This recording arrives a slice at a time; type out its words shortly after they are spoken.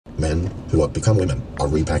men, who have become women, are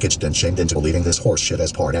repackaged and shamed into believing this horse shit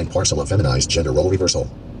as part and parcel of feminized gender role reversal.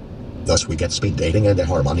 Thus we get speed dating and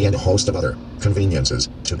eHarmony and a host of other conveniences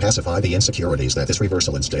to pacify the insecurities that this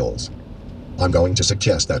reversal instills. I'm going to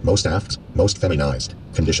suggest that most AFs, most feminized,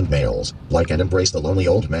 conditioned males, like and embrace the lonely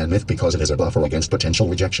old man myth because it is a buffer against potential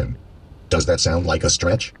rejection. Does that sound like a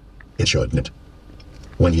stretch? It shouldn't.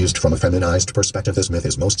 When used from a feminized perspective, this myth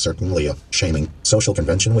is most certainly a shaming social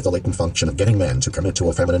convention with a latent function of getting men to commit to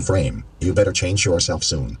a feminine frame. You better change yourself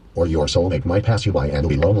soon, or your soulmate might pass you by and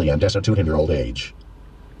be lonely and destitute in your old age.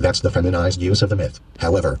 That's the feminized use of the myth.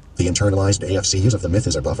 However, the internalized AFC use of the myth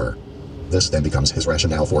is a buffer. This then becomes his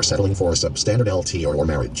rationale for settling for a substandard LT or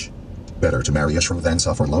marriage. Better to marry a shrew than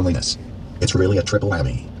suffer loneliness. It's really a triple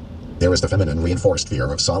whammy. There is the feminine reinforced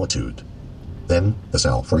fear of solitude. Then, the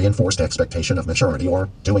self-reinforced expectation of maturity or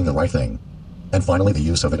doing the right thing. And finally, the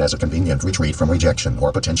use of it as a convenient retreat from rejection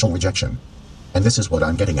or potential rejection. And this is what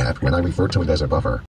I'm getting at when I refer to it as a buffer.